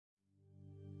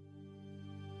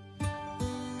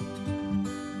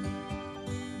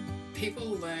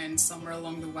people learn somewhere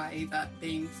along the way that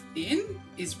being thin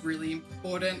is really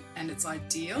important and it's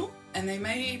ideal. And they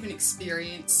may even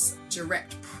experience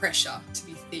direct pressure to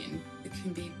be thin. It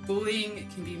can be bullying, it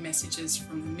can be messages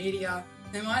from the media.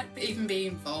 They might even be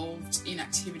involved in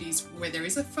activities where there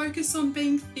is a focus on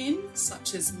being thin,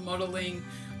 such as modelling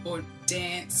or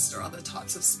dance or other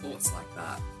types of sports like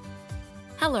that.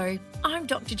 Hello, I'm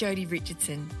Dr. Jodie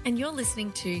Richardson, and you're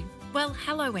listening to Well,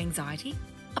 Hello Anxiety,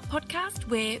 a podcast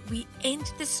where we end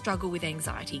the struggle with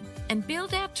anxiety and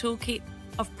build our toolkit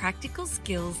of practical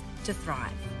skills to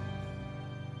thrive.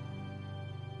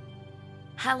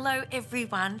 Hello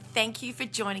everyone, thank you for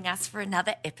joining us for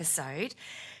another episode.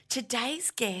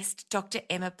 Today's guest, Dr.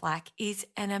 Emma Black, is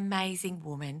an amazing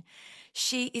woman.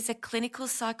 She is a clinical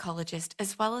psychologist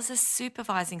as well as a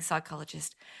supervising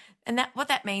psychologist. And what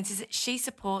that means is that she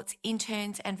supports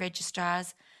interns and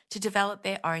registrars to develop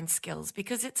their own skills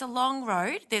because it's a long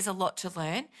road. There's a lot to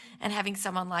learn, and having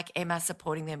someone like Emma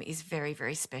supporting them is very,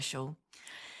 very special.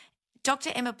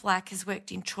 Dr. Emma Black has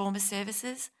worked in trauma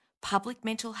services, public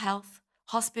mental health,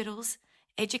 hospitals,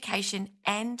 education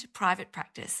and private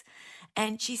practice.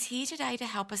 And she's here today to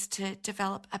help us to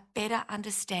develop a better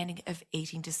understanding of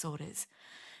eating disorders.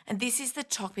 And this is the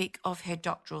topic of her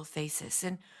doctoral thesis.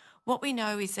 And what we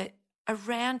know is that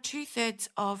around 2/3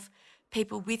 of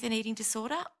people with an eating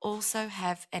disorder also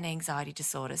have an anxiety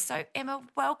disorder. So Emma,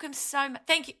 welcome so much.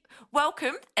 Thank you.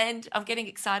 Welcome. And I'm getting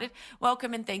excited.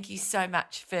 Welcome and thank you so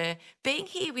much for being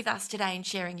here with us today and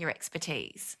sharing your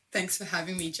expertise. Thanks for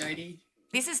having me, Jodie.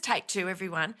 This is take 2,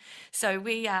 everyone. So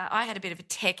I had a bit of a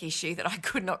tech issue that I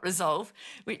could not resolve,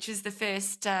 which was the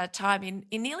first time in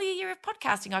nearly a year of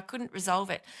podcasting I couldn't resolve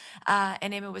it.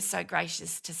 And Emma was so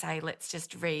gracious to say, let's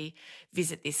just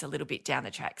revisit this a little bit down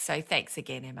the track. So thanks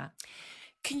again, Emma.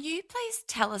 Can you please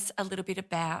tell us a little bit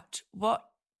about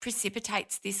what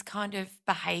precipitates this kind of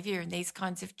behaviour and these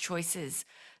kinds of choices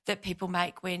that people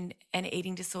make when an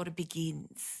eating disorder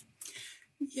begins?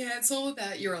 Yeah, it's all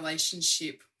about your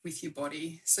relationship with your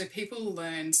body. So people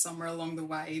learn somewhere along the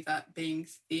way that being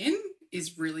thin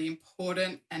is really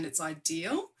important and it's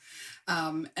ideal.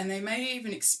 And they may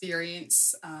even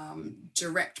experience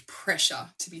direct pressure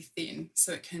to be thin.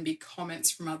 So it can be comments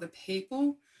from other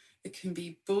people, it can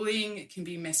be bullying, it can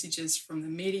be messages from the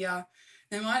media.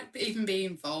 They might even be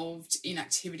involved in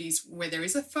activities where there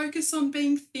is a focus on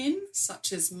being thin,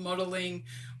 such as modelling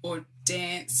or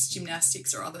dance,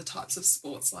 gymnastics or other types of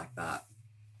sports like that.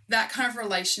 That kind of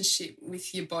relationship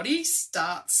with your body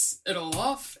starts it all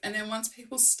off. And then once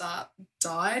people start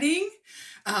dieting,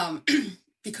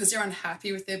 because they're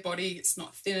unhappy with their body, it's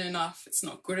not thin enough, it's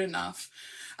not good enough,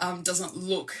 doesn't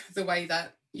look the way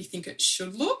that you think it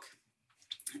should look,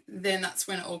 then that's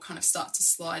when it all kind of starts to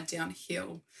slide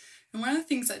downhill. And one of the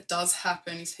things that does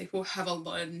happen is people have a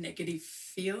lot of negative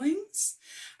feelings,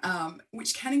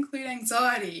 which can include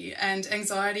anxiety. And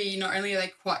anxiety, not only are they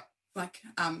quite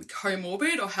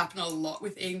comorbid or happen a lot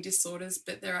with eating disorders,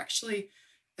 but they're actually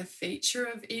a feature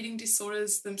of eating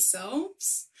disorders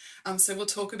themselves. So we'll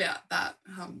talk about that.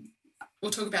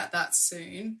 We'll talk about that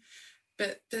soon.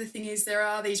 But the thing is, there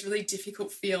are these really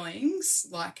difficult feelings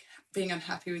like being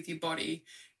unhappy with your body,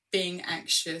 being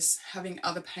anxious, having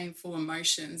other painful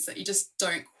emotions that you just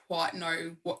don't quite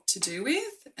know what to do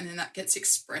with. And then that gets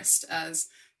expressed as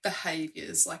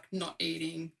behaviours like not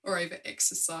eating or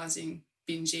over-exercising,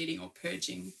 binge eating or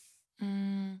purging.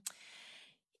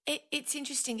 It's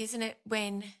interesting, isn't it,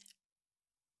 when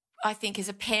I think as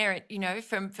a parent, you know,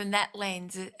 from that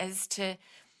lens as to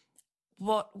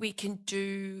what we can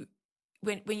do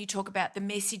when you talk about the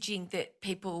messaging that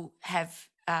people have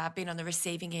been on the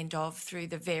receiving end of through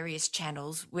the various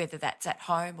channels, whether that's at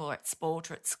home or at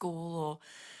sport or at school, or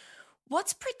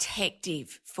what's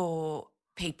protective for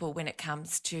people when it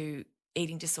comes to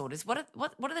eating disorders? What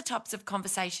are the types of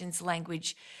conversations,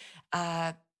 language,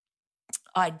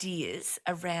 ideas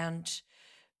around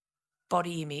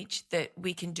body image that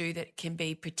we can do that can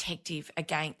be protective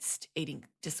against eating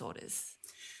disorders?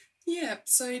 Yeah,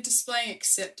 so displaying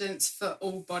acceptance for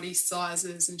all body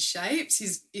sizes and shapes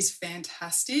is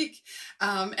fantastic.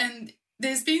 And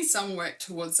there's been some work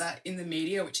towards that in the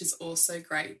media, which is also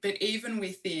great. But even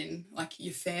within like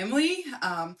your family,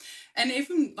 and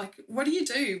even like, what do you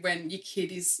do when your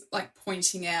kid is like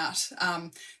pointing out,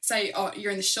 say, oh,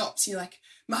 you're in the shops, and you're like,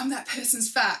 Mum, that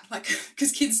person's fat, like,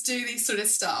 because kids do this sort of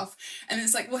stuff. And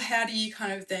it's like, well, how do you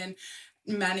kind of then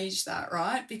manage that,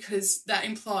 right? Because that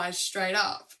implies straight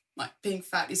up, like, being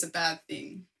fat is a bad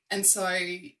thing. And so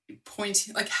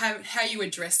pointing, like how you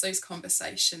address those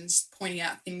conversations, pointing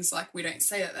out things like, we don't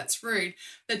say that, that's rude,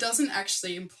 that doesn't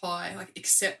actually imply like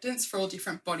acceptance for all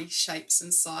different body shapes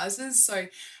and sizes. So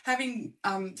having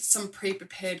some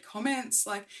pre-prepared comments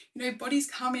like,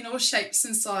 bodies come in all shapes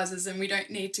and sizes and we don't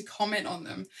need to comment on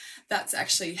them, that's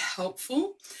actually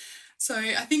helpful. So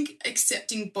I think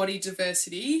accepting body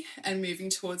diversity and moving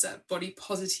towards that body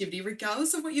positivity,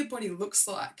 regardless of what your body looks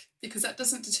like, because that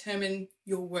doesn't determine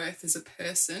your worth as a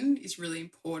person, is really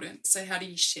important. So how do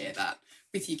you share that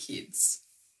with your kids?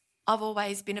 I've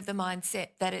always been of the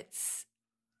mindset that it's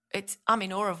I'm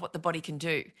in awe of what the body can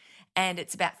do, and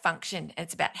it's about function and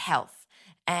it's about health,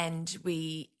 and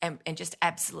and just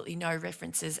absolutely no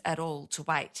references at all to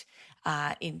weight.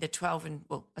 In the 12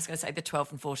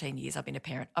 and 14 years I've been a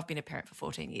parent. I've been a parent for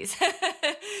 14 years,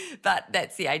 but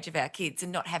that's the age of our kids,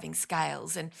 and not having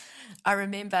scales. And I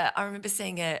remember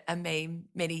seeing a meme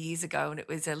many years ago, and it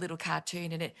was a little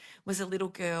cartoon, and it was a little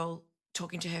girl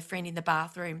talking to her friend in the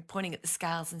bathroom, pointing at the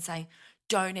scales and saying,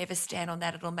 "Don't ever stand on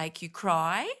that, it'll make you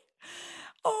cry."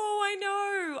 Oh,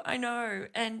 I know.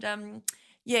 And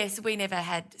yes, we never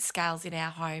had scales in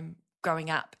our home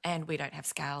growing up, and we don't have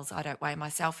scales. I don't weigh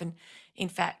myself. And in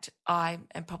fact, I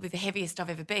am probably the heaviest I've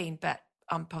ever been, but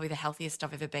I'm probably the healthiest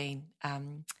I've ever been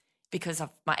because of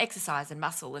my exercise and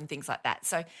muscle and things like that.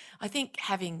 So I think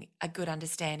having a good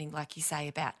understanding, like you say,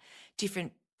 about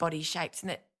different body shapes,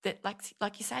 and that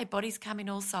like you say, bodies come in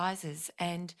all sizes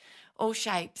and all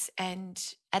shapes. And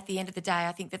at the end of the day,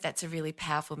 I think that that's a really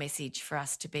powerful message for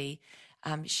us to be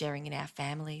sharing in our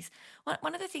families.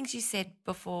 One of the things you said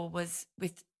before was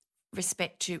with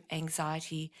respect to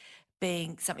anxiety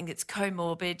being something that's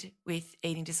comorbid with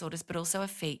eating disorders, but also a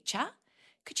feature.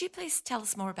 Could you please tell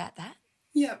us more about that?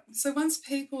 Yeah, so once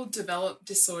people develop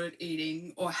disordered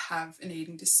eating or have an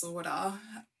eating disorder,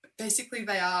 basically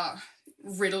they are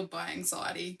riddled by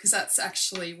anxiety, because that's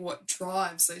actually what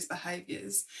drives those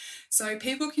behaviours. So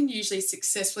people can usually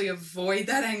successfully avoid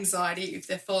that anxiety if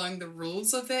they're following the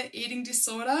rules of their eating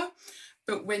disorder.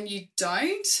 But when you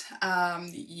don't,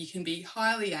 you can be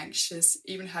highly anxious,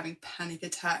 even having panic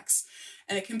attacks.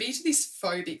 And it can be to this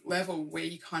phobic level where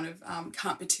you kind of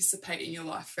can't participate in your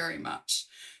life very much.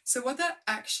 So what that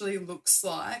actually looks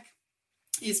like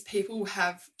is people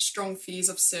have strong fears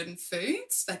of certain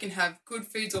foods. They can have good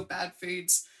foods or bad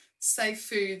foods, safe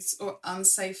foods or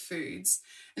unsafe foods.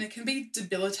 And it can be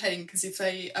debilitating, because if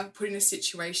they are put in a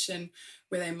situation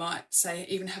where they might, say,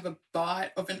 even have a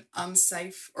bite of an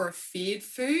unsafe or a feared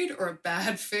food or a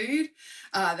bad food,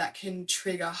 that can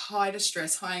trigger high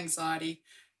distress, high anxiety,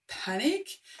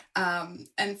 panic.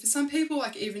 And for some people,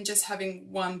 like even just having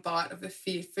one bite of a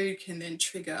feared food can then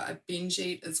trigger a binge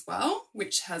eat as well,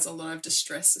 which has a lot of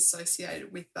distress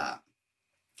associated with that.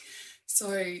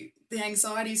 So the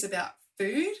anxiety is about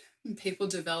food, and people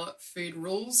develop food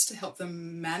rules to help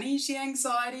them manage the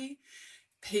anxiety.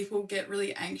 People get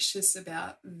really anxious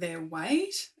about their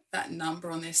weight, that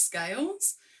number on their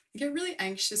scales. They get really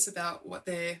anxious about what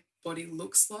their body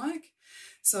looks like.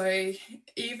 So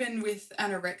even with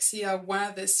anorexia, one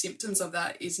of the symptoms of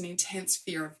that is an intense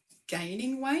fear of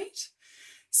gaining weight.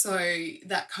 So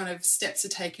that kind of steps are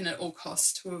taken at all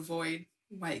costs to avoid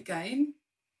weight gain.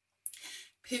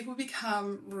 People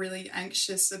become really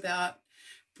anxious about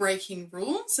breaking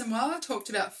rules. And while I talked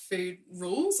about food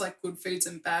rules, like good foods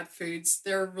and bad foods,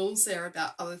 there are rules there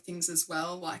about other things as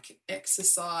well, like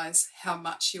exercise, how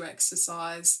much you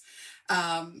exercise,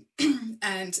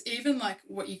 and even like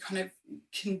what you kind of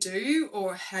can do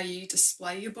or how you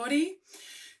display your body.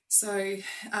 So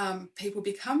people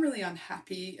become really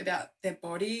unhappy about their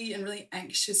body and really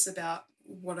anxious about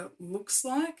what it looks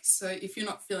like. So if you're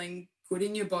not feeling good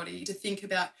in your body, to think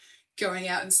about going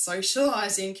out and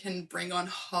socialising can bring on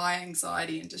high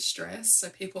anxiety and distress. So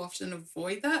people often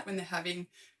avoid that when they're having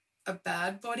a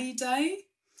bad body day.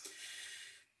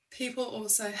 People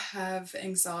also have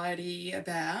anxiety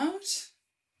about,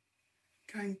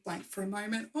 going blank for a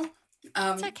moment.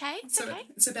 It's okay.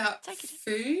 It's about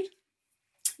food.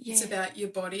 Yeah. It's about your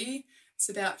body. It's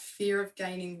about fear of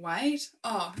gaining weight.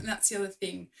 Oh, and that's the other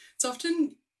thing.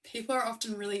 People are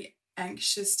often really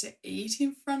anxious to eat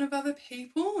in front of other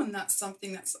people, and that's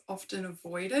something that's often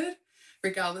avoided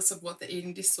regardless of what the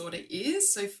eating disorder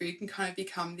is. So food can kind of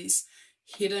become this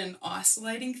hidden,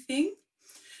 isolating thing.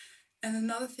 And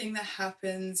another thing that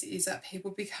happens is that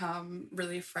people become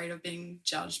really afraid of being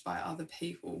judged by other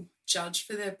people, judged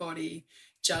for their body,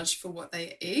 judged for what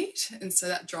they eat. And so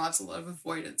that drives a lot of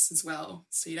avoidance as well.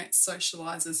 So you don't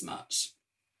socialise as much.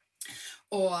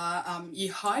 Or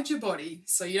you hide your body.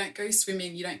 So you don't go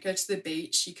swimming, you don't go to the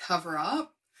beach, you cover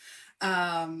up.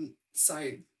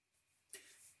 So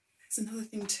There's another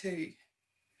thing too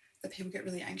that people get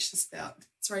really anxious about.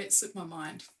 Sorry, it slipped my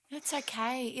mind. That's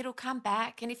okay. It'll come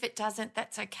back. And if it doesn't,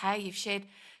 that's okay. You've shared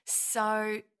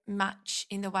so much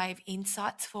in the way of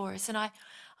insights for us. And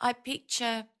I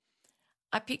picture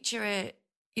a,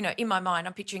 in my mind,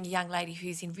 I'm picturing a young lady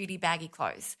who's in really baggy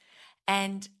clothes.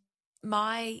 And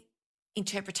my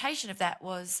interpretation of that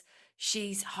was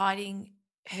she's hiding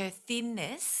her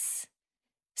thinness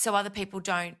so other people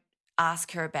don't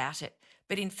ask her about it.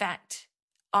 But in fact,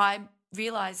 I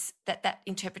realise that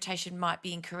interpretation might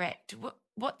be incorrect.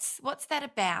 What's that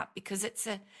about? Because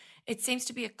it seems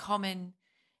to be a common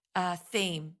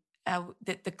theme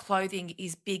that the clothing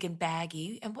is big and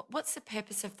baggy. And what's the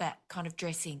purpose of that kind of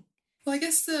dressing? Well, I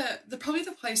guess the probably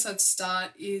the place I'd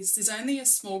start is there's only a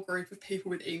small group of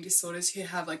people with eating disorders who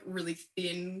have like really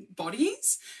thin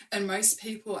bodies, and most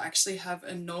people actually have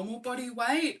a normal body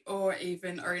weight or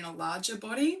even are in a larger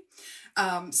body.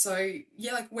 So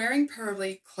yeah, like wearing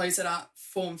probably clothes that aren't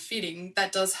form fitting,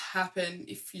 that does happen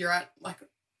if you're at like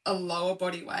a lower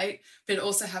body weight, but it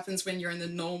also happens when you're in the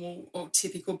normal or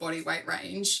typical body weight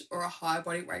range or a higher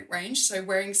body weight range. So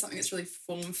wearing something that's really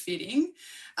form fitting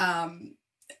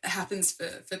happens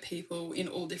for people in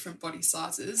all different body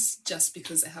sizes just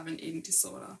because they have an eating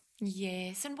disorder.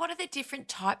 Yes. And what are the different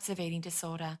types of eating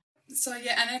disorder? So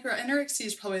yeah, anorexia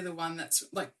is probably the one that's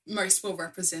like most well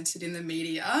represented in the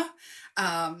media.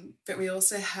 But we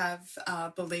also have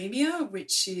bulimia,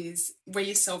 which is where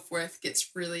your self-worth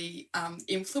gets really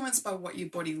influenced by what your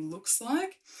body looks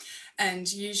like.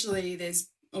 And usually there's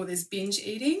binge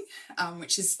eating,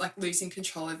 which is like losing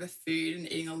control over food and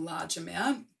eating a large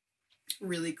amount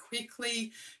really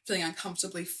quickly, feeling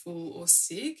uncomfortably full or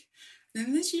sick. And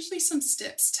then there's usually some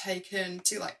steps taken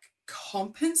to like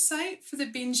compensate for the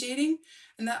binge eating,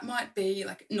 and that might be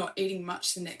like not eating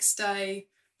much the next day,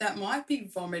 that might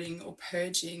be vomiting or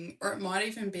purging, or it might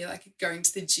even be like going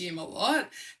to the gym a lot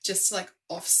just to like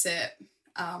offset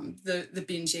the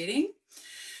binge eating.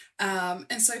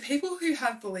 And so people who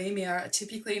have bulimia are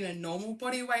typically in a normal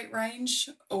body weight range,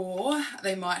 or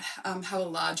they might have a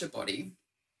larger body.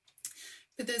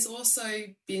 But there's also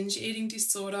binge eating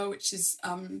disorder, which is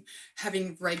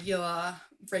having regular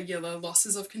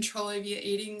losses of control over your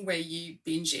eating, where you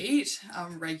binge eat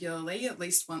regularly, at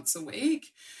least once a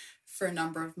week for a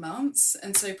number of months.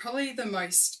 And so probably the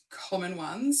most common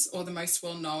ones or the most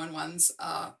well-known ones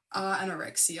are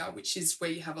anorexia, which is where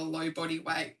you have a low body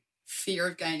weight, fear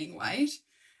of gaining weight,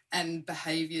 and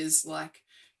behaviours like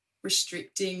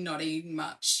restricting, not eating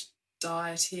much,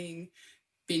 dieting,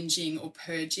 binging or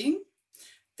purging.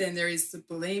 Then there is the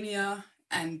bulimia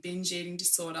and binge eating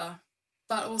disorder,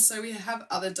 but also we have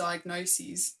other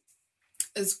diagnoses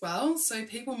as well. So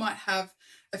people might have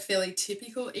a fairly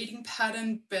typical eating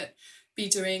pattern, but be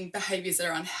doing behaviours that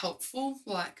are unhelpful,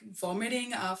 like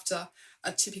vomiting after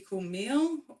a typical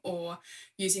meal or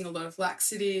using a lot of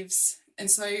laxatives. And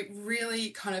so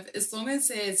really kind of as long as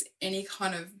there's any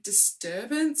kind of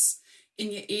disturbance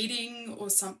in your eating or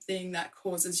something that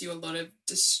causes you a lot of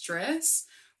distress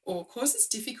or causes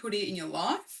difficulty in your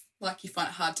life, like you find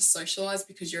it hard to socialise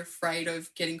because you're afraid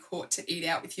of getting caught to eat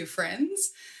out with your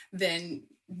friends, then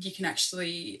you can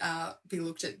actually be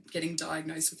looked at getting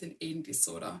diagnosed with an eating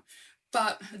disorder.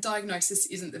 But a diagnosis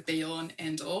isn't the be-all and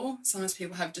end-all. Sometimes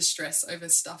people have distress over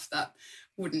stuff that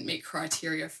wouldn't meet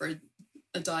criteria for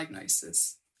a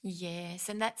diagnosis. Yes,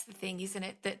 and that's the thing, isn't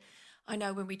it? That I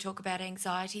know when we talk about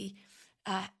anxiety,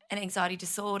 an anxiety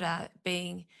disorder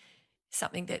being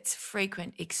something that's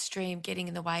frequent, extreme, getting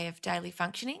in the way of daily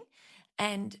functioning.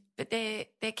 But there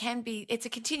can be, it's a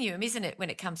continuum, isn't it, when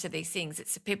it comes to these things?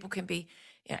 It's people can be,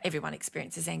 everyone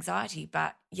experiences anxiety,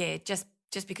 but yeah, just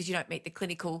because you don't meet the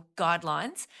clinical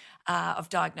guidelines of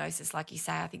diagnosis, like you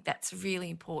say, I think that's really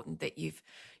important that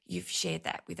you've shared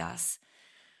that with us.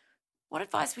 What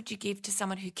advice would you give to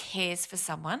someone who cares for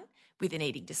someone with an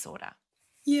eating disorder?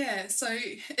 Yeah, so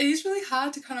it is really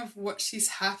hard to kind of watch this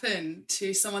happen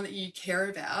to someone that you care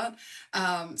about.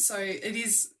 So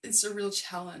it's a real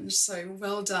challenge. So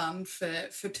well done for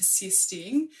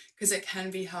persisting, because it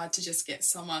can be hard to just get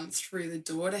someone through the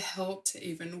door to help, to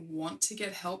even want to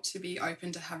get help, to be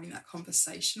open to having that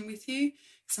conversation with you.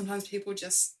 Sometimes people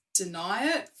just deny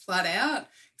it flat out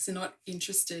because they're not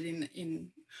interested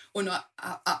in or not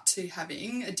up to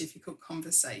having a difficult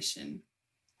conversation.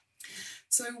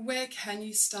 So where can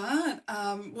you start?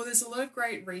 Well, there's a lot of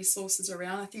great resources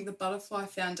around. I think the Butterfly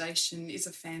Foundation is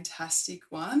a fantastic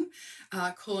one.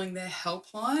 Calling their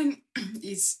helpline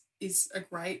is a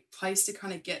great place to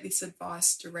kind of get this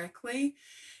advice directly.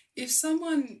 If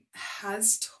someone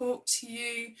has talked to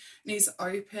you and is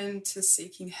open to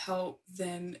seeking help,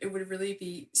 then it would really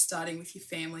be starting with your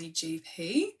family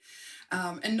GP.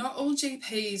 And not all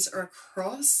GPs are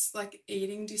across like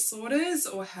eating disorders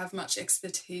or have much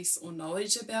expertise or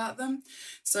knowledge about them.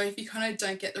 So if you kind of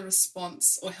don't get the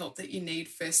response or help that you need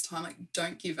first time, like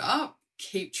don't give up,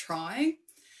 keep trying.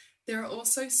 There are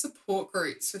also support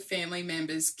groups for family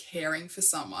members caring for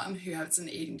someone who has an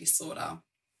eating disorder.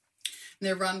 And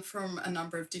they're run from a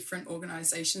number of different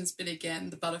organisations, but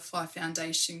again, the Butterfly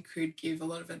Foundation could give a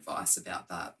lot of advice about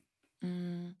that.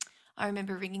 I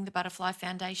remember ringing the Butterfly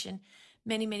Foundation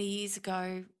many, many years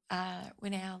ago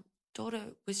when our daughter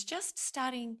was just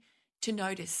starting to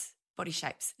notice body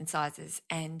shapes and sizes,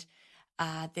 and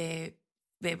there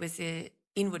was a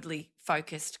inwardly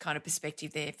focused kind of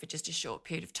perspective there for just a short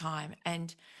period of time.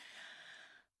 And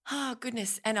oh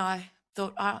goodness, and I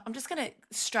thought, I'm just going to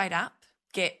straight up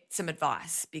get some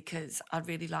advice because I'd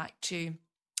really like to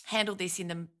handle this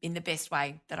in the best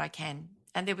way that I can.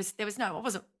 And there was no, I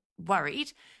wasn't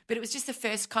worried, but it was just the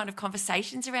first kind of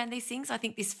conversations around these things. I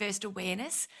think this first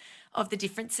awareness of the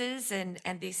differences and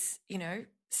this,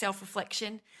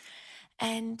 self-reflection.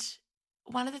 And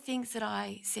one of the things that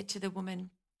I said to the woman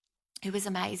who was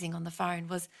amazing on the phone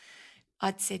was,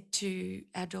 I'd said to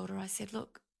our daughter, I said,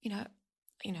 look,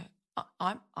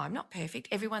 I'm not perfect.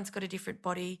 Everyone's got a different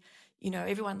body,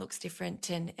 everyone looks different,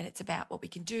 and it's about what we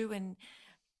can do. And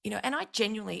and I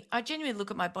genuinely look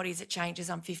at my body as it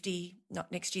changes. I'm 50,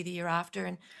 not next year, the year after,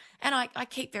 and I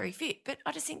keep very fit. But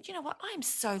I just think, you know what, I am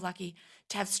so lucky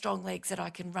to have strong legs that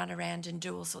I can run around and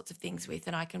do all sorts of things with,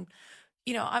 and I can,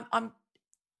 I'm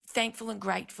thankful and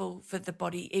grateful for the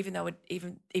body, even though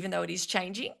it is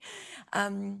changing,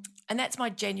 and that's my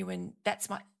genuine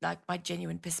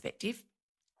perspective.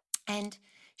 And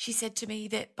she said to me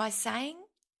that by saying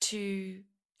to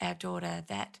our daughter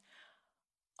that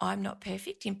I'm not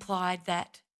perfect implied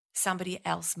that somebody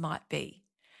else might be.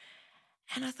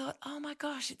 And I thought, oh my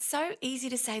gosh, it's so easy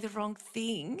to say the wrong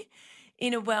thing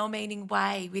in a well-meaning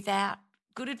way without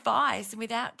good advice and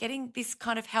without getting this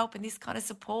kind of help and this kind of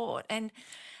support. And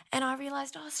I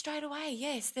realised, straight away,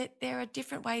 yes, that there are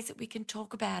different ways that we can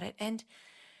talk about it. And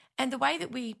the way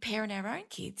that we parent our own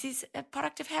kids is a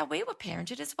product of how we were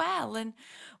parented as well, and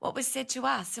what was said to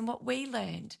us and what we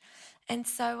learned. And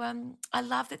so I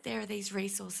love that there are these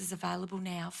resources available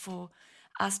now for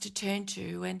us to turn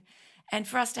to and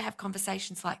for us to have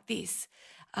conversations like this.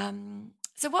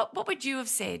 So what would you have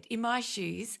said in my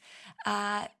shoes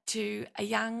to a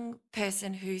young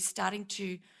person who's starting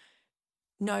to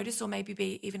notice or maybe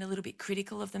be even a little bit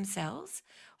critical of themselves?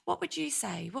 What would you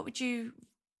say? What would you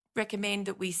recommend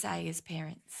that we say as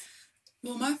parents?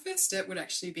 Well, my first step would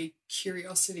actually be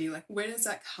curiosity. Like, where does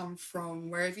that come from?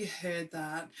 Where have you heard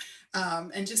that?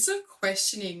 And just sort of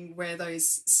questioning where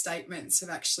those statements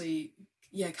have actually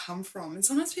come from. And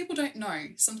sometimes people don't know.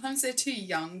 Sometimes they're too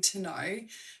young to know,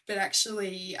 but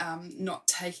actually not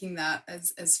taking that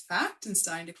as fact and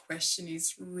starting to question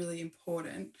is really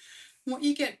important. What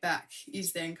you get back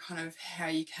is then kind of how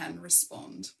you can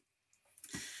respond.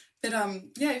 But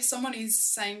if someone is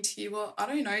saying to you, well, I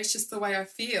don't know, it's just the way I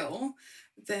feel,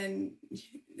 then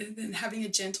having a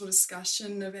gentle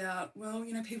discussion about, well,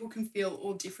 people can feel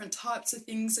all different types of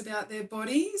things about their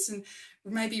bodies, and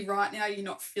maybe right now you're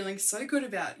not feeling so good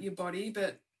about your body,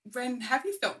 but when have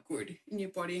you felt good in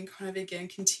your body? And kind of again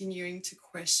continuing to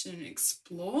question and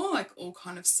explore like all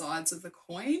kind of sides of the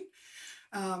coin.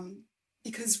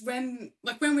 Because when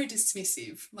we're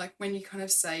dismissive, like when you kind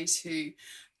of say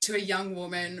to a young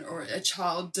woman or a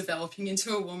child developing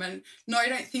into a woman, no,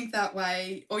 don't think that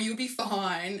way, or you'll be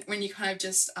fine, when you kind of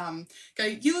just go,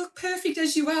 you look perfect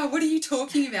as you are, what are you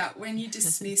talking about? When you're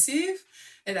dismissive,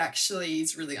 it actually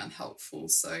is really unhelpful.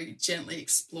 So gently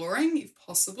exploring if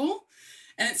possible.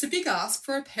 And it's a big ask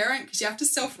for a parent because you have to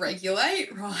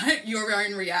self-regulate, right, your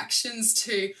own reactions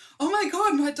to, oh my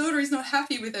God, my daughter is not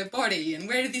happy with her body and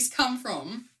where did this come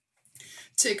from?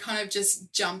 To kind of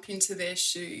just jump into their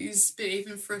shoes. But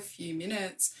even for a few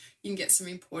minutes, you can get some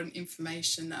important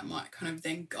information that might kind of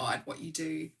then guide what you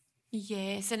do.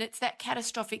 Yes, and it's that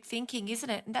catastrophic thinking, isn't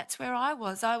it? And that's where I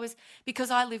was. Because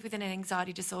I live with an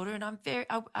anxiety disorder and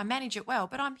I manage it well,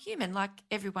 but I'm human like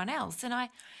everyone else. And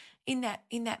in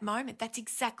that moment, that's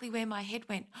exactly where my head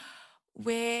went.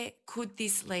 Where could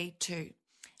this lead to?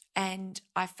 And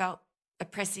I felt a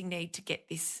pressing need to get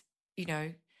this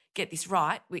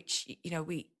right, which,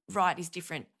 right is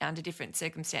different under different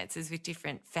circumstances with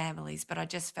different families. But I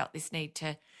just felt this need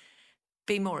to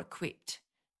be more equipped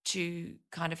to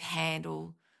kind of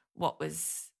handle what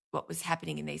was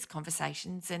happening in these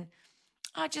conversations. And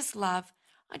I just love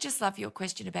your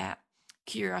question about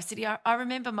curiosity. I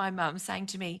remember my mum saying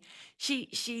to me,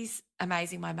 she's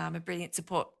amazing, my mum, a brilliant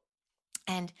support.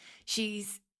 And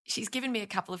she's given me a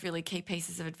couple of really key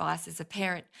pieces of advice as a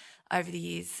parent over the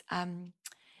years.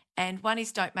 And one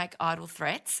is don't make idle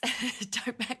threats.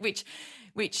 Don't make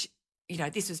which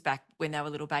this was back when they were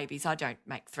little babies. I don't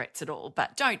make threats at all,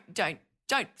 but don't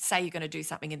say you're going to do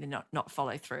something and then not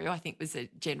follow through, I think was a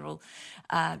general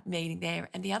meaning there.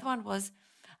 And the other one was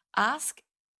ask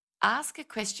a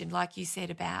question, like you said,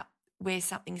 about where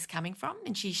something's coming from.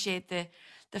 And she shared the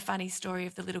funny story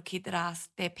of the little kid that asked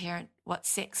their parent what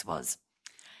sex was.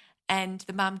 And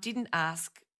the mum didn't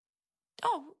ask,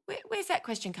 oh, where's that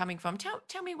question coming from?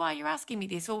 Tell me why you're asking me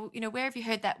this, or, where have you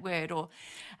heard that word? Or,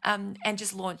 and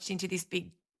just launched into this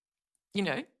big,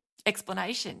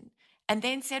 explanation, and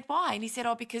then said why. And he said,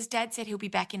 oh, because Dad said he'll be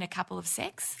back in a couple of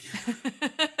secs.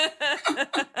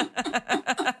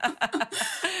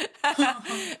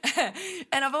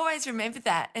 And I've always remembered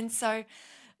that. And so,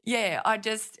 yeah,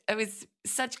 it was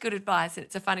such good advice, and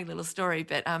it's a funny little story.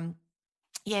 But,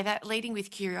 that leading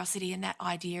with curiosity and that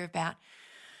idea about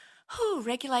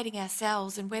regulating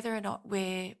ourselves and whether or not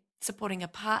we're supporting a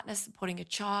partner, supporting a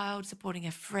child, supporting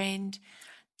a friend,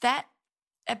 that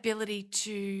ability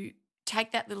to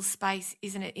take that little space,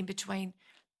 isn't it, in between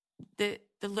the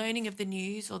learning of the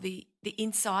news or the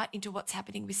insight into what's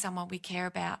happening with someone we care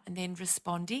about and then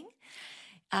responding.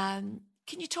 Can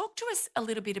you talk to us a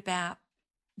little bit about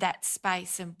that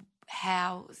space and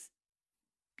how,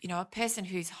 a person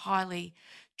who's highly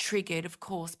triggered, of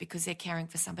course, because they're caring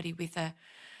for somebody with an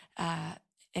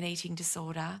eating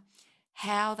disorder,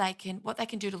 what they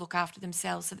can do to look after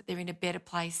themselves so that they're in a better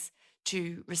place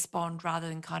to respond rather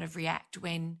than kind of react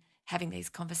when having these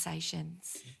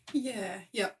conversations? Yeah.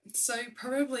 So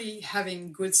probably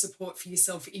having good support for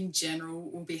yourself in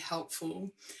general will be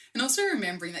helpful. And also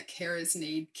remembering that carers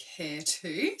need care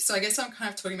too. So I guess I'm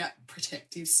kind of talking about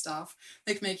protective stuff,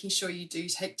 like making sure you do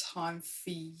take time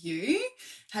for you,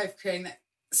 creating that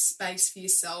space for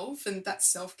yourself, and that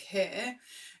self-care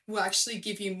will actually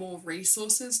give you more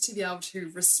resources to be able to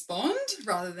respond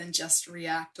rather than just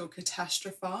react or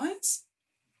catastrophize.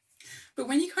 But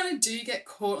when you kind of do get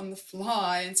caught on the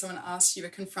fly and someone asks you a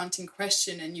confronting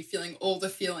question and you're feeling all the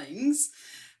feelings,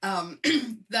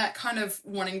 that kind of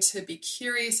wanting to be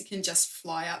curious, it can just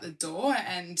fly out the door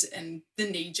and the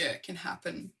knee-jerk can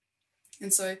happen.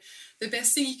 And so the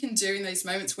best thing you can do in those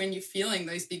moments when you're feeling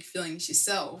those big feelings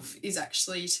yourself is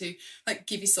actually to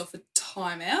give yourself a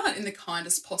time out in the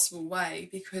kindest possible way,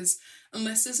 because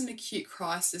unless there's an acute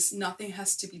crisis, nothing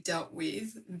has to be dealt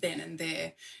with then and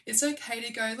there. It's okay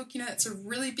to go, look, that's a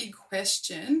really big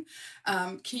question.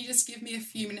 Can you just give me a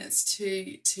few minutes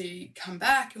to come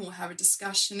back and we'll have a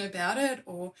discussion about it?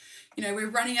 Or, we're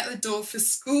running out the door for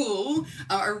school.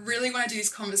 I really want to do this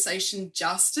conversation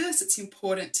justice. It's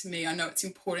important to me. I know it's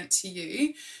important to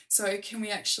you. So can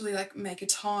we actually make a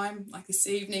time this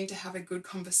evening to have a good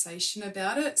conversation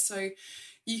about it? So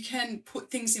you can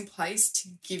put things in place to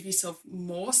give yourself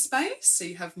more space so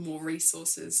you have more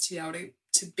resources to be able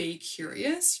to be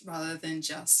curious rather than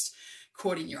just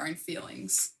caught in your own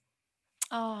feelings.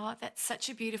 Oh, that's such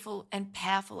a beautiful and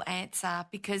powerful answer,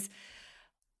 because,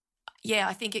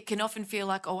 I think it can often feel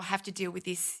like, I have to deal with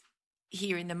this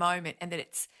here in the moment, and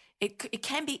that it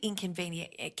can be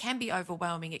inconvenient, it can be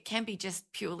overwhelming, it can be just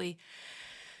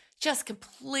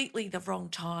completely the wrong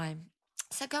time.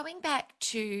 So going back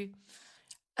to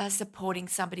supporting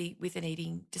somebody with an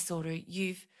eating disorder,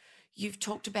 you've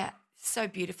talked about so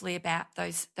beautifully about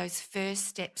those first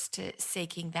steps to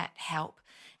seeking that help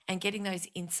and getting those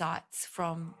insights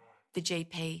from the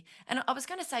GP. And I was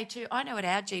going to say too, I know at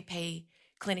our GP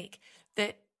clinic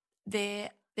that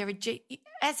there are,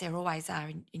 as there always are,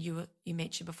 and you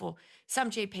mentioned before,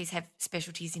 some GPs have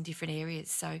specialties in different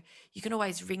areas. So you can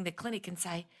always ring the clinic and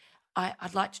say,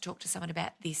 I'd like to talk to someone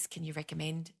about this. Can you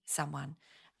recommend someone?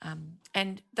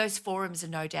 And those forums are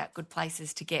no doubt good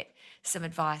places to get some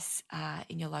advice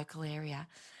in your local area.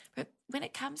 But when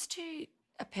it comes to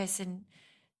a person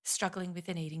struggling with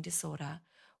an eating disorder,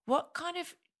 what kind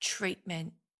of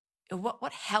treatment, or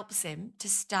what helps them to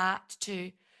start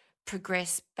to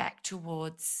progress back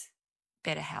towards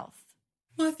better health?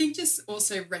 Well, I think just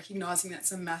also recognising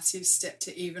that's a massive step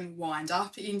to even wind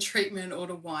up in treatment or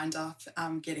to wind up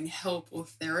getting help or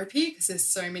therapy, because there's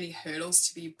so many hurdles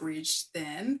to be bridged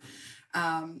then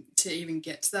to even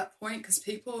get to that point, because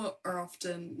people are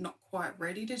often not quite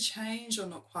ready to change or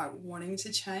not quite wanting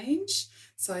to change.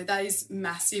 So that is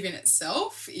massive in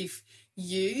itself. If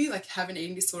you have an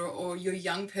eating disorder, or your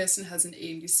young person has an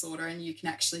eating disorder and you can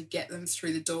actually get them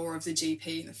through the door of the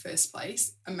GP in the first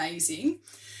place, amazing.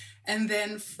 And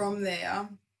then from there,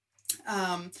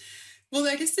 Well,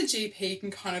 I guess the GP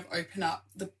can kind of open up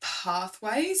the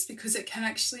pathways because it can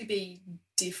actually be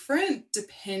different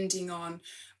depending on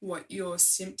what your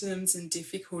symptoms and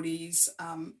difficulties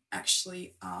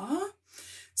actually are.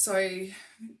 So,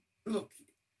 look,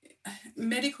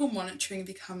 medical monitoring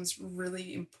becomes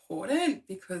really important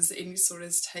because eating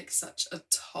disorders take such a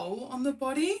toll on the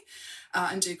body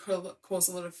and do cause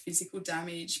a lot of physical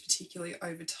damage, particularly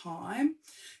over time.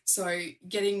 So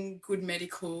getting good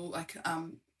medical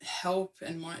help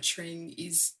and monitoring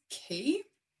is key.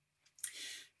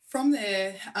 From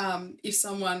there, if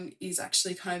someone is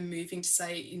actually kind of moving to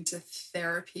say into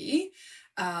therapy,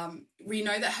 we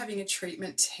know that having a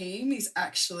treatment team is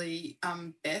actually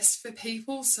best for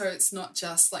people. So it's not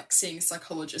just like seeing a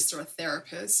psychologist or a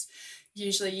therapist.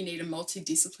 Usually you need a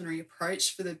multidisciplinary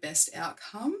approach for the best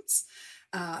outcomes.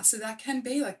 So that can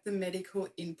be like the medical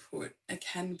input. It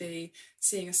can be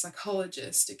seeing a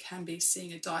psychologist. It can be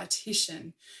seeing a dietitian.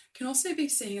 It can also be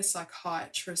seeing a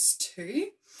psychiatrist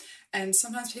too. And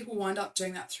sometimes people wind up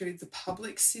doing that through the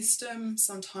public system.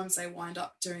 Sometimes they wind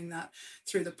up doing that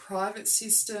through the private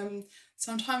system.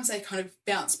 Sometimes they kind of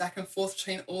bounce back and forth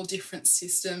between all different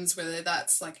systems, whether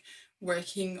that's like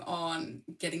working on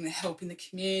getting the help in the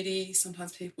community.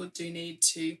 Sometimes people do need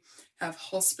to have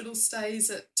hospital stays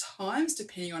at times,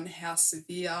 depending on how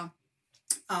severe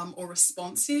or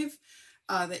responsive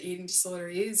the eating disorder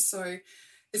is. So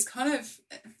it's kind of,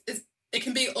 it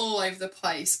can be all over the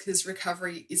place because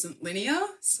recovery isn't linear.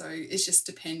 So it's just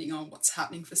depending on what's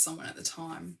happening for someone at the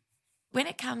time. When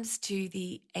it comes to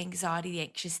the anxiety, the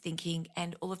anxious thinking,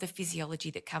 and all of the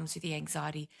physiology that comes with the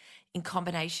anxiety in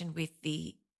combination with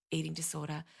the eating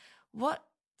disorder, what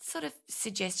sort of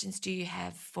suggestions do you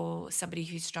have for somebody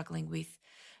who's struggling with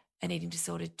an eating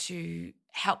disorder to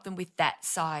help them with that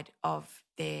side of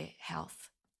their health?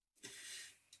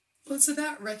 Well, it's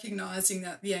about recognising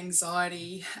that the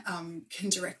anxiety can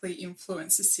directly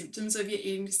influence the symptoms of your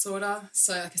eating disorder.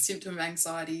 So like a symptom of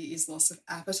anxiety is loss of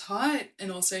appetite.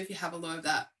 And also if you have a lot of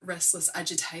that restless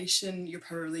agitation, you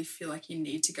probably feel like you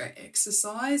need to go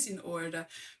exercise in order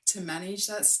to manage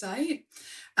that state.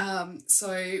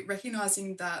 So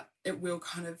recognising that it will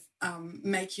kind of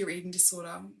make your eating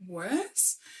disorder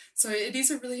worse. So it is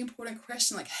a really important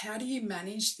question, like how do you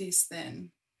manage this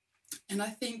then? And I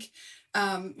think,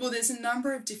 there's a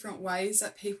number of different ways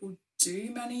that people do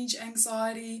manage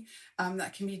anxiety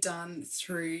that can be done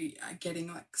through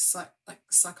getting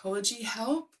psychology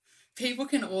help. People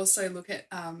can also look at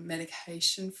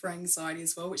medication for anxiety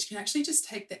as well, which can actually just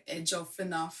take the edge off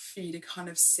enough for you to kind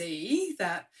of see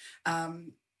that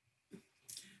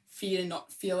for you to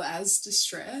not feel as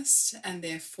distressed and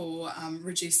therefore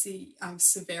reduce the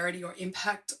severity or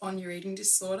impact on your eating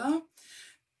disorder.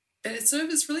 But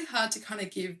it's really hard to kind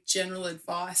of give general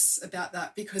advice about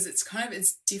that because it's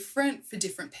different for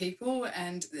different people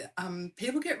and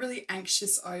people get really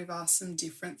anxious over some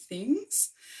different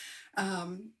things.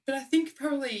 But I think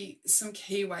probably some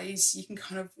key ways you can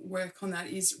kind of work on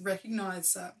that is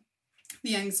recognise that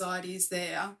the anxiety is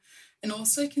there and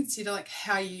also consider like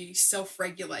how you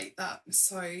self-regulate that.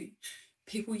 So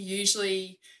people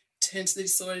usually turn to the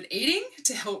disordered eating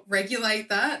to help regulate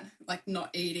that, like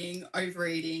not eating,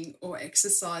 overeating, or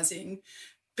exercising.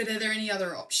 But are there any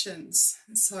other options?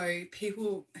 So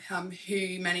people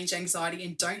who manage anxiety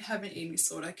and don't have an eating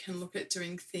disorder can look at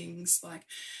doing things like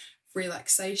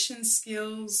relaxation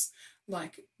skills,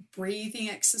 like breathing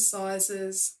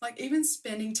exercises, like even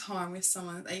spending time with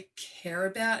someone that they care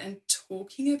about and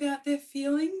talking about their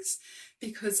feelings,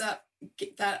 because that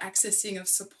accessing of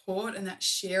support and that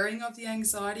sharing of the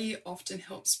anxiety often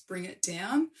helps bring it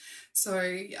down. So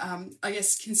I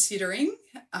guess considering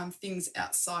things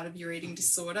outside of your eating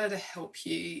disorder to help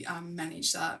you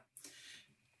manage that.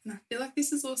 And I feel like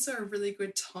this is also a really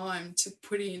good time to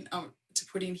put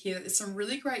in here that there's some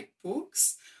really great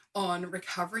books on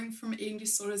recovering from eating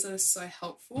disorders that are so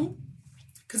helpful,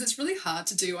 because it's really hard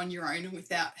to do on your own and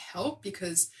without help,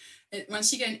 because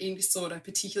once you get an eating disorder,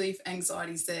 particularly if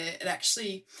anxiety is there,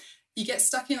 you get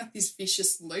stuck in like this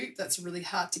vicious loop that's really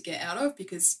hard to get out of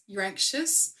because you're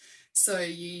anxious, so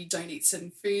you don't eat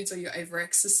certain foods or you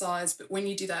over-exercise, but when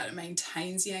you do that, it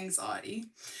maintains the anxiety.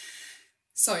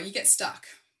 So you get stuck.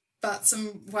 But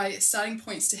some starting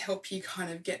points to help you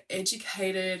kind of get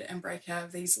educated and break out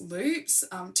of these loops.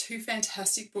 2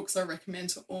 fantastic books I recommend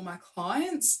to all my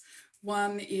clients.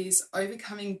 One is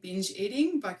Overcoming Binge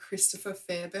Eating by Christopher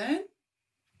Fairbairn.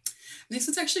 And this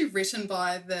was actually written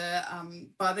by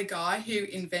the guy who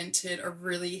invented a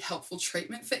really helpful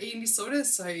treatment for eating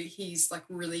disorders. So he's like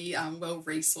really well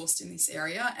resourced in this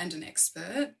area and an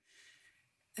expert.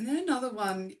 And then another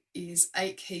one is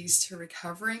 8 Keys to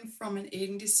Recovering from an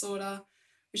Eating Disorder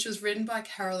which was written by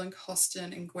Carolyn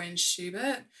Costin and Gwen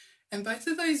Schubert. And both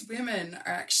of those women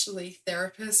are actually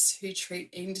therapists who treat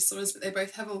eating disorders, but they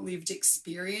both have a lived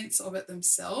experience of it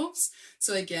themselves.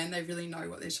 So again, they really know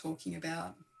what they're talking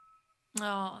about.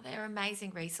 Oh, they're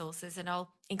amazing resources, and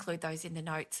I'll include those in the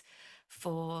notes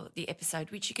for the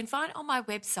episode, which you can find on my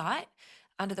website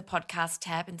under the podcast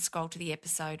tab and scroll to the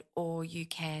episode, or you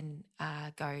can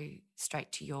go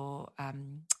straight to your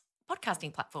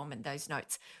podcasting platform, and those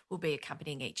notes will be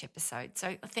accompanying each episode.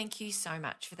 So thank you so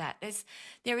much for that.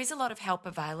 There is a lot of help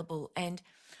available. And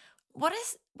what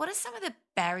are some of the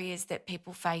barriers that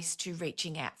people face to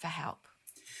reaching out for help?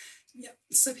 Yeah,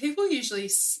 so people usually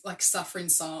suffer in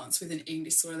silence with an eating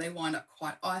disorder. They wind up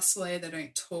quite isolated. They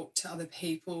don't talk to other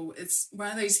people. It's one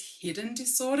of those hidden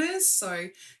disorders. So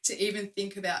to even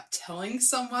think about telling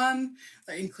someone,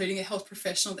 including a health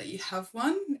professional, that you have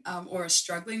one or are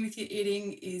struggling with your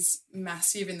eating is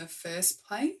massive in the first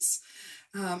place.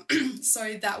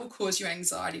 So that will cause you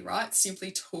anxiety, right?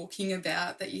 Simply talking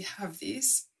about that you have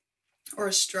this or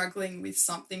are struggling with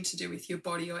something to do with your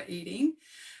body or eating.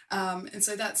 And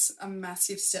so that's a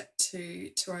massive step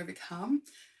to overcome.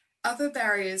 Other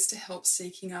barriers to help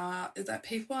seeking are that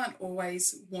people aren't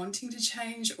always wanting to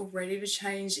change or ready to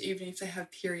change, even if they have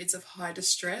periods of high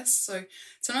distress. So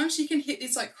sometimes you can hit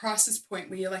this crisis point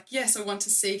where you're like, yes, I want to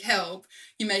seek help.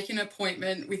 You make an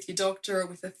appointment with your doctor or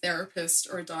with a therapist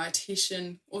or a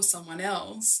dietitian or someone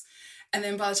else. And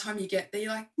then by the time you get there,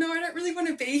 you're like, no, I don't really want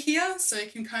to be here. So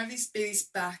it can kind of be this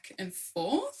back and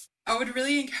forth. I would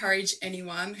really encourage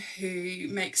anyone who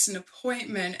makes an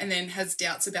appointment and then has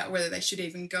doubts about whether they should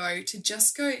even go to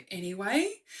just go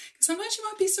anyway. Because sometimes you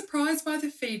might be surprised by the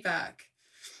feedback.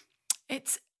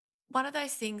 It's one of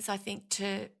those things I think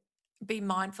to be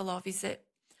mindful of is that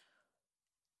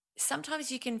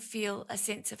sometimes you can feel a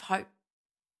sense of hope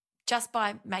just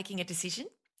by making a decision,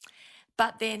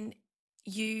 but then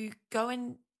you go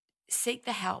and seek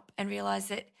the help and realise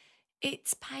that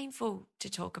it's painful to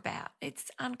talk about.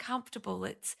 It's uncomfortable.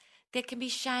 There can be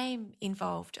shame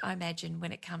involved, I imagine,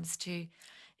 when it comes to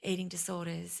eating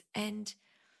disorders. And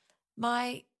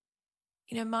my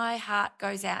heart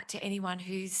goes out to anyone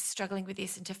who's struggling with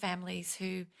this and to families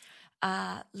who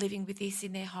are living with this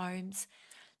in their homes.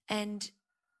 And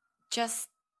just,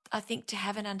 I think, to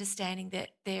have an understanding that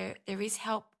there is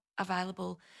help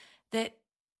available, that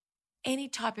any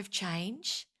type of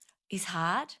change is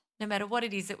hard, no matter what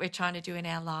it is that we're trying to do in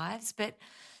our lives, but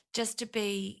just to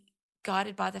be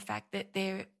guided by the fact that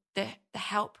the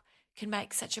help can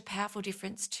make such a powerful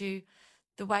difference to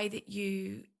the way that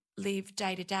you live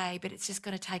day to day, but it's just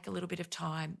going to take a little bit of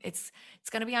time. It's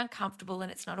going to be uncomfortable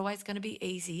and it's not always going to be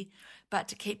easy, but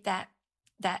to keep that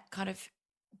kind of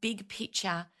big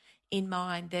picture in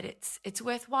mind, that it's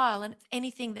worthwhile, and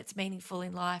anything that's meaningful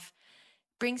in life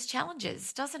brings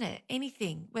challenges, doesn't it?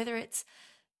 Anything, whether it's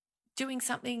doing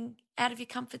something out of your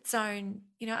comfort zone,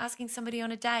 asking somebody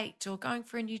on a date or going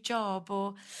for a new job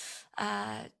or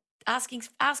asking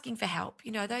for help,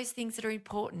 those things that are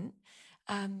important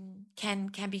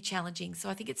can be challenging. So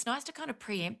I think it's nice to kind of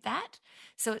preempt that.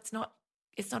 So it's not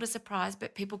a surprise,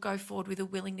 but people go forward with a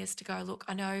willingness to go, look,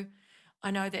 I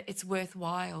know that it's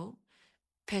worthwhile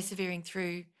persevering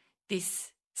through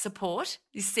this support,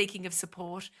 this seeking of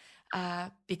support,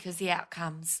 because the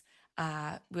outcomes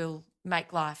will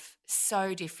make life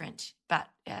so different. But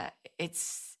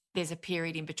there's a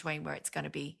period in between where it's going to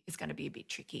be a bit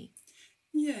tricky.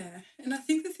 Yeah, and I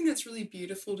think the thing that's really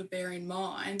beautiful to bear in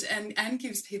mind and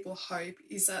gives people hope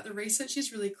is that the research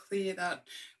is really clear that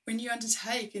when you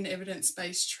undertake an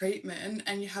evidence-based treatment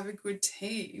and you have a good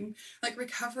team,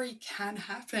 recovery can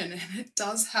happen, and it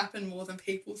does happen more than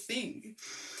people think.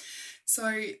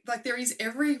 So there is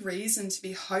every reason to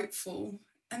be hopeful.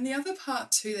 And the other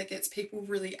part too that gets people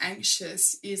really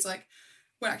anxious is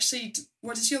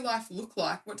what does your life look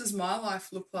like? What does my life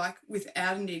look like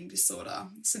without an eating disorder?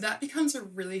 So that becomes a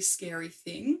really scary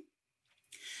thing.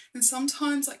 And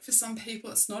sometimes, for some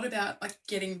people, it's not about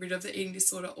getting rid of the eating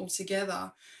disorder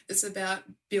altogether. It's about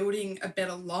building a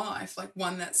better life,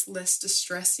 one that's less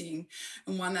distressing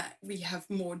and one that we have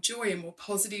more joy and more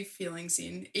positive feelings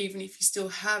in, even if you still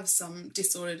have some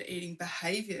disordered eating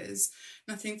behaviours.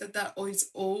 And I think that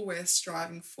is all worth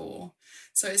striving for.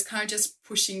 So it's kind of just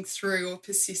pushing through or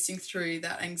persisting through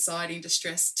that anxiety and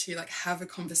distress to have a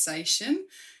conversation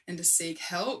and to seek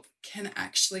help can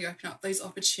actually open up those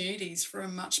opportunities for a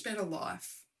much better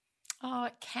life. Oh,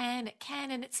 it can.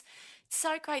 And it's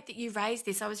so great that you raised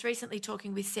this. I was recently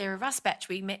talking with Sarah Rusbatch.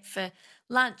 We met for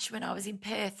lunch when I was in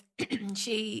Perth.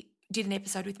 She did an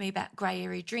episode with me about grey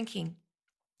area drinking.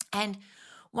 And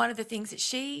one of the things that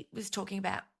she was talking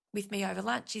about with me over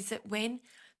lunch is that when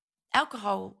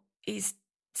alcohol is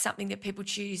something that people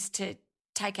choose to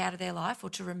take out of their life or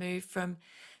to remove from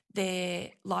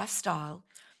their lifestyle,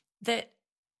 that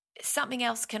something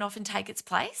else can often take its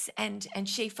place, and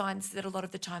she finds that a lot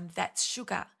of the time that's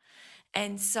sugar.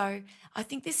 And so I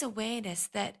think this awareness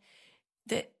that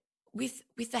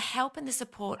with the help and the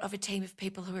support of a team of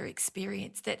people who are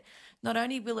experienced, that not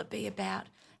only will it be about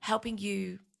helping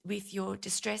you with your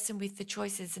distress and with the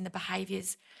choices and the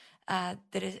behaviours that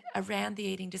are around the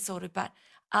eating disorder, but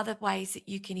other ways that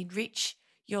you can enrich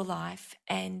your life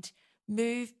and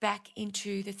move back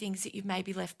into the things that you've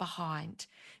maybe left behind.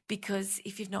 Because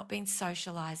if you've not been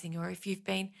socialising, or if you've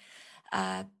been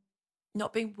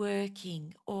not been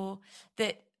working, or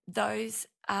that those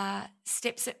are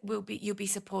steps that you'll be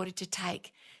supported to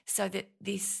take, so that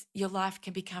your life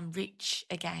can become rich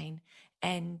again.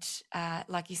 And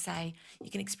like you say, you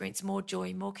can experience more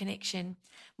joy, more connection,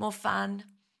 more fun,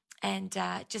 and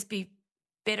just be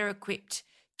better equipped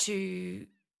to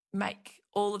make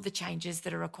all of the changes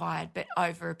that are required, but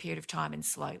over a period of time and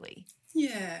slowly.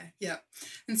 Yeah.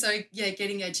 And so,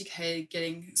 getting educated,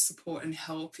 getting support and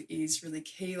help is really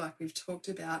key, like we've talked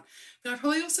about. But I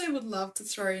probably also would love to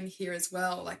throw in here as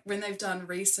well, like when they've done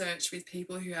research with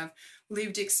people who have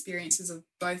lived experiences of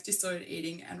both disordered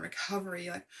eating and recovery,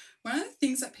 like one of the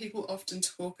things that people often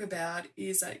talk about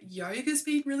is that yoga's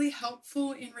been really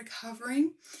helpful in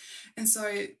recovering. And so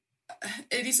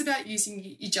it is about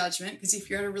using your judgment, because if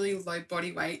you're at a really low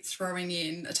body weight, throwing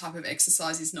in a type of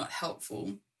exercise is not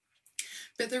helpful.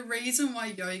 But the reason why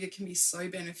yoga can be so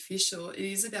beneficial, it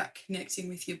is about connecting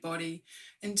with your body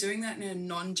and doing that in a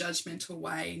non-judgmental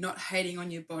way, not hating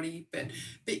on your body, but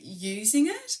using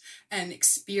it and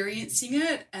experiencing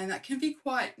it. And that can be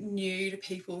quite new to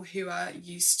people who are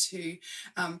used to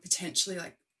potentially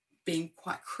like being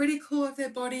quite critical of their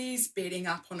bodies, beating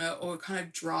up on it, or kind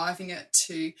of driving it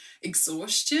to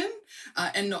exhaustion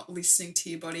and not listening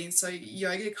to your body. And so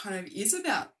yoga kind of is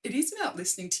about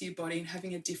listening to your body and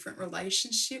having a different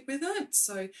relationship with it.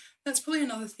 So that's probably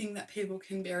another thing that people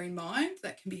can bear in mind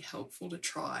that can be helpful to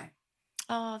try.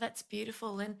 Oh, that's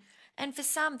beautiful. And for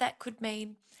some, that could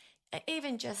mean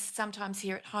even just sometimes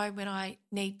here at home, when I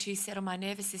need to settle my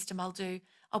nervous system, I'll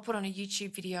put on a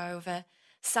YouTube video of a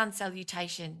sun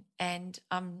salutation, and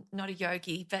I'm not a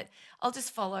yogi, but I'll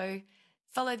just follow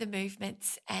the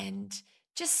movements, and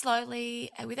just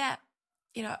slowly and without,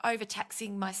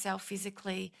 overtaxing myself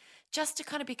physically, just to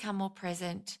kind of become more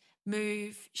present,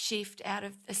 move, shift out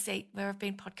of a seat where I've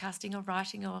been podcasting or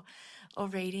writing or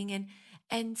reading.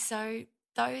 And so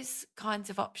those kinds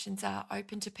of options are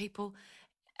open to people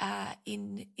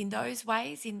in those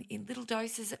ways, in little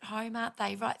doses at home, aren't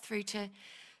they? Right through to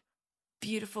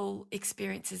beautiful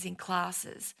experiences in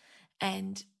classes.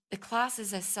 And the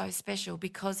classes are so special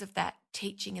because of that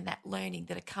teaching and that learning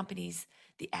that accompanies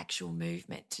the actual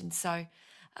movement. And so,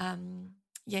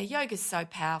 yoga is so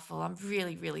powerful. I'm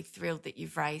really, really thrilled that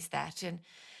you've raised that. And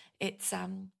it's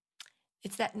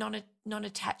that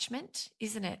non-attachment,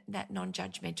 isn't it? That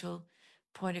non-judgmental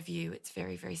point of view. It's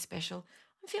very, very special.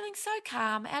 I'm feeling so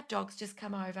calm. Our dog's just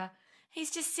come over. He's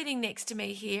just sitting next to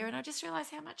me here, and I just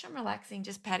realised how much I'm relaxing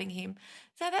just patting him.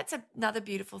 So that's another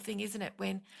beautiful thing, isn't it?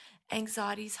 When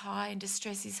anxiety is high and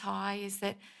distress is high, is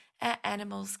that our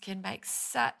animals can make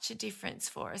such a difference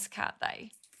for us, can't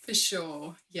they? For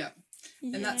sure, yeah.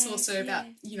 And that's also about,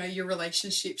 your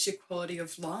relationships, your quality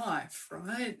of life,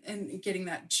 right? And getting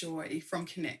that joy from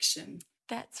connection.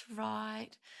 That's right.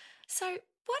 So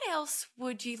what else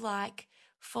would you like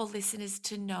for listeners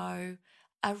to know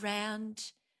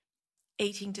around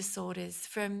eating disorders?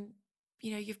 From,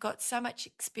 you've got so much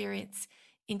experience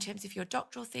in terms of your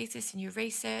doctoral thesis and your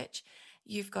research.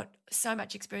 You've got so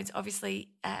much experience, obviously,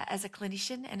 as a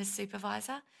clinician and a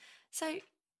supervisor. So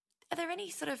are there any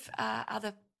sort of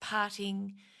other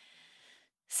parting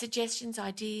suggestions,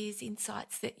 ideas,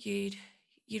 insights that you'd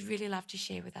really love to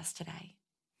share with us today?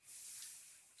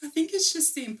 I think it's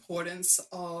just the importance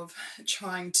of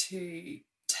trying to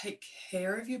take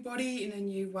care of your body in a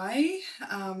new way,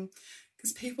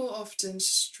 because people often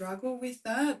struggle with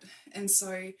that. And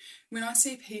so when I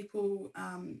see people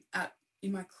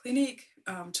in my clinic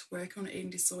to work on eating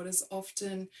disorders,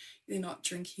 often they're not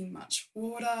drinking much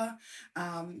water.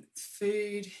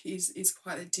 Food is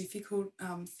quite a difficult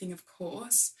thing, of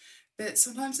course. But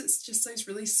sometimes it's just those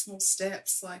really small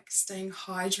steps, like staying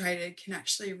hydrated, can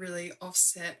actually really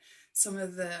offset some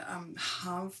of the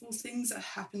harmful things that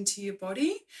happen to your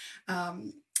body.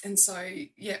 And so,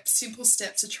 simple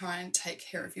steps to try and take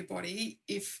care of your body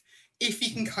if you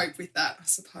can cope with that, I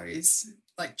suppose.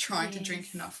 Like trying to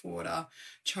drink enough water,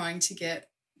 trying to get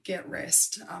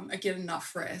rest, get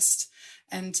enough rest,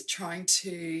 and trying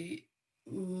to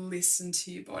listen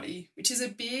to your body, which is a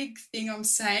big thing I'm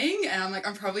saying. And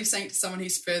I'm probably saying it to someone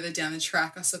who's further down the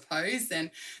track, I suppose,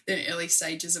 than early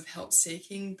stages of help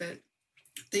seeking. But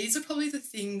these are probably the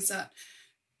things that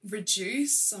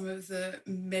reduce some of the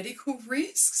medical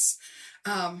risks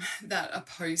that are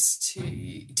posed to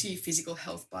your physical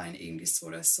health by an eating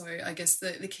disorder. So I guess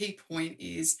the key point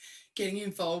is getting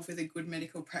involved with a good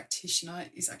medical practitioner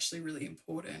is actually really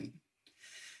important.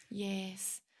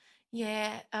 Yes.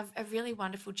 Yeah, a really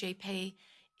wonderful GP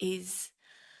is,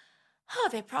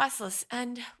 they're priceless.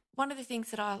 And one of the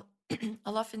things that I'll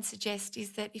often suggest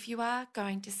is that if you are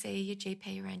going to see your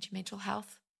GP around your mental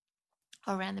health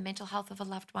or around the mental health of a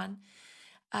loved one,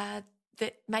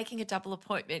 that making a double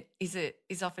appointment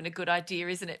is often a good idea,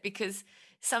 isn't it? Because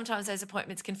sometimes those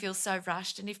appointments can feel so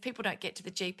rushed, and if people don't get to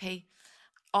the GP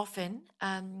often,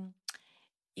 then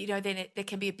there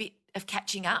can be a bit of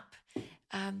catching up.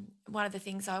 One of the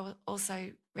things I will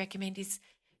also recommend is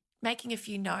making a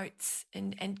few notes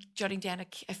and jotting down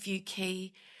a few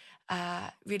key,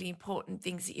 really important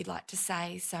things that you'd like to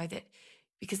say, so that,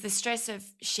 because the stress of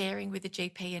sharing with the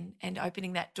GP and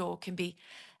opening that door can be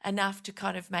enough to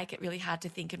kind of make it really hard to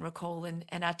think and recall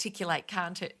and articulate,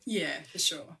 can't it? Yeah, for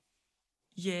sure.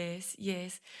 Yes.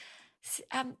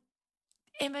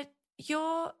 Emma,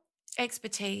 your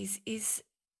expertise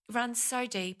runs so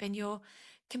deep, and your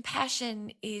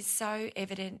compassion is so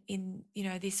evident in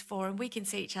this forum. We can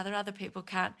see each other; other people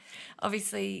can't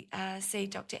obviously see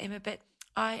Dr. Emma, but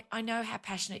I know how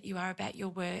passionate you are about your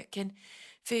work, and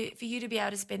for you to be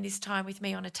able to spend this time with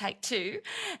me on a take two,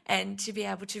 and to be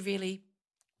able to really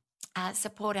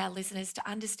support our listeners to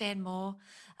understand more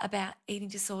about eating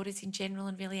disorders in general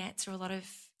and really answer a lot of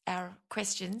our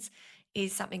questions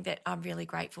is something that I'm really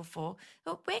grateful for.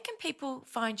 But where can people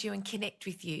find you and connect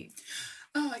with you?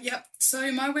 Oh, yeah. So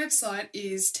my website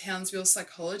is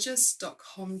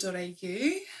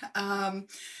townsvillepsychologist.com.au.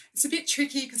 It's a bit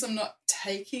tricky because I'm not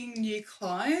taking new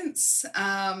clients.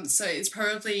 So it's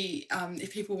probably,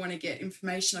 if people want to get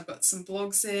information, I've got some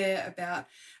blogs there about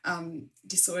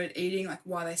disordered eating, like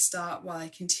why they start, why they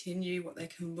continue, what they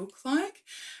can look like.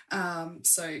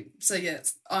 So yeah,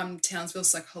 I'm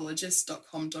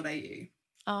townsvillepsychologist.com.au.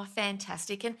 Oh,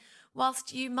 fantastic. And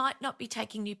whilst you might not be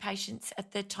taking new patients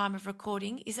at the time of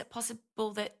recording, is it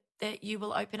possible that you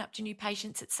will open up to new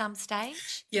patients at some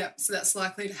stage? Yeah, so that's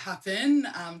likely to happen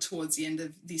towards the end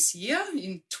of this year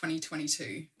in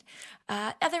 2022.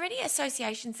 Are there any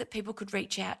associations that people could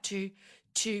reach out to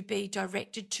be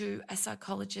directed to a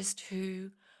psychologist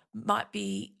who might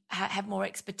have more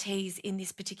expertise in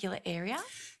this particular area?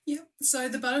 Yeah, so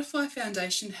the Butterfly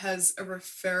Foundation has a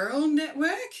referral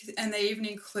network, and they even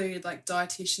include like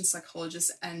dietitians,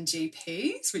 psychologists and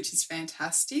GPs, which is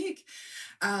fantastic.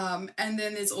 And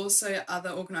then there's also other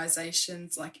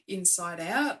organisations like Inside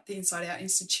Out, the Inside Out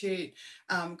Institute,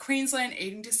 Queensland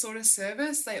Eating Disorder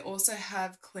Service. They also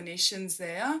have clinicians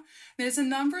there. There's a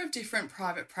number of different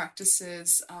private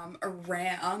practices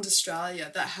around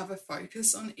Australia that have a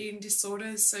focus on eating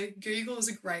disorders. So Google is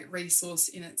a great resource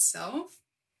in itself.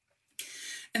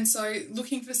 And so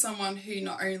looking for someone who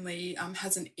not only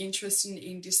has an interest in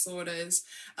eating disorders,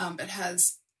 but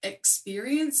has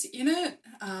experience in it,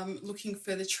 looking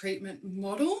for the treatment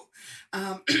model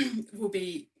will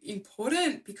be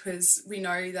important, because we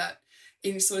know that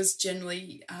eating disorders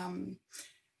generally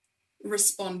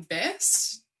respond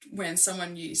best when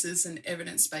someone uses an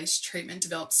evidence-based treatment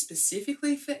developed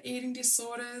specifically for eating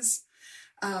disorders.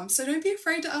 So don't be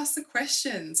afraid to ask the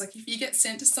questions. Like if you get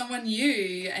sent to someone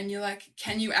new and you're like,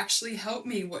 can you actually help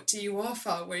me? What do you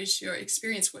offer? What is your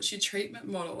experience? What's your treatment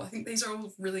model? I think these are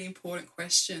all really important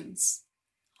questions.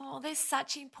 Oh, they're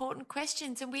such important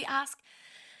questions. And we ask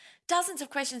dozens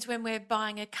of questions when we're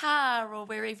buying a car, or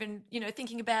we're even,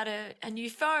 thinking about a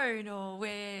new phone, or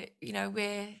we're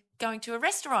going to a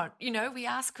restaurant. We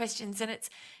ask questions, and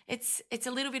it's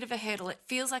a little bit of a hurdle. It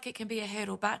feels like it can be a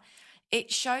hurdle, but it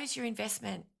shows your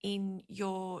investment in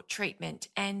your treatment,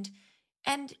 and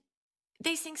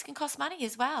these things can cost money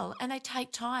as well, and they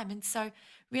take time. And so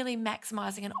really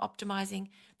maximising and optimising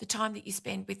the time that you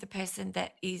spend with the person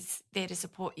that is there to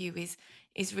support you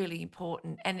is really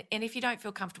important. And if you don't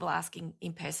feel comfortable asking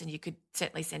in person, you could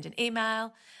certainly send an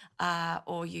email,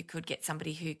 or you could get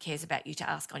somebody who cares about you to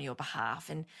ask on your behalf.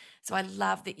 And so I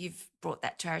love that you've brought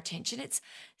that to our attention. This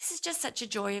is just such a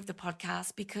joy of the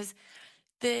podcast, because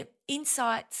the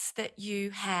insights that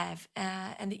you have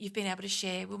and that you've been able to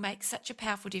share will make such a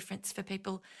powerful difference for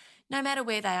people no matter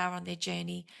where they are on their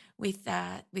journey with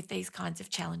these kinds of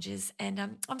challenges.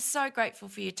 And I'm so grateful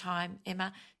for your time,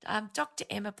 Emma. Dr.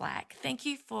 Emma Black, thank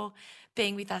you for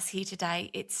being with us here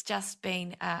today. It's just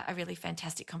been a really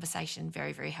fantastic conversation,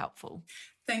 very, very helpful.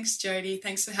 Thanks, Jodie.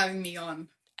 Thanks for having me on.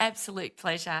 Absolute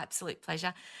pleasure, absolute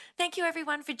pleasure. Thank you,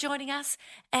 everyone, for joining us,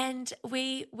 and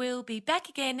we will be back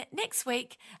again next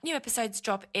week. New episodes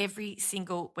drop every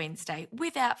single Wednesday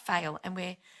without fail, and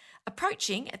we're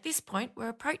approaching a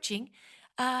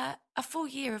full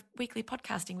year of weekly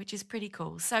podcasting, which is pretty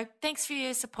cool. So thanks for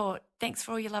your support. Thanks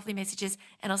for all your lovely messages,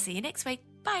 and I'll see you next week.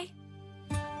 Bye.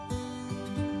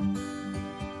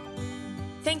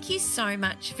 Thank you so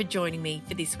much for joining me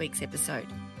for this week's episode.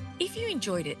 If you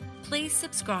enjoyed it, please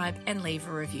subscribe and leave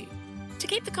a review. To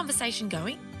keep the conversation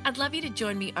going, I'd love you to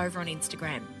join me over on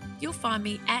Instagram. You'll find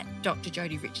me at Dr.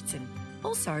 Jodie Richardson.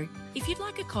 Also, if you'd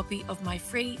like a copy of my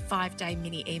free 5-day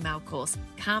mini email course,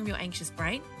 Calm Your Anxious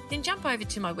Brain, then jump over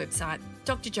to my website,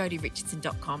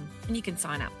 drjodirichardson.com, and you can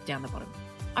sign up down the bottom.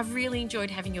 I've really enjoyed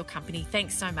having your company.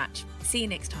 Thanks so much. See you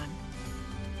next time.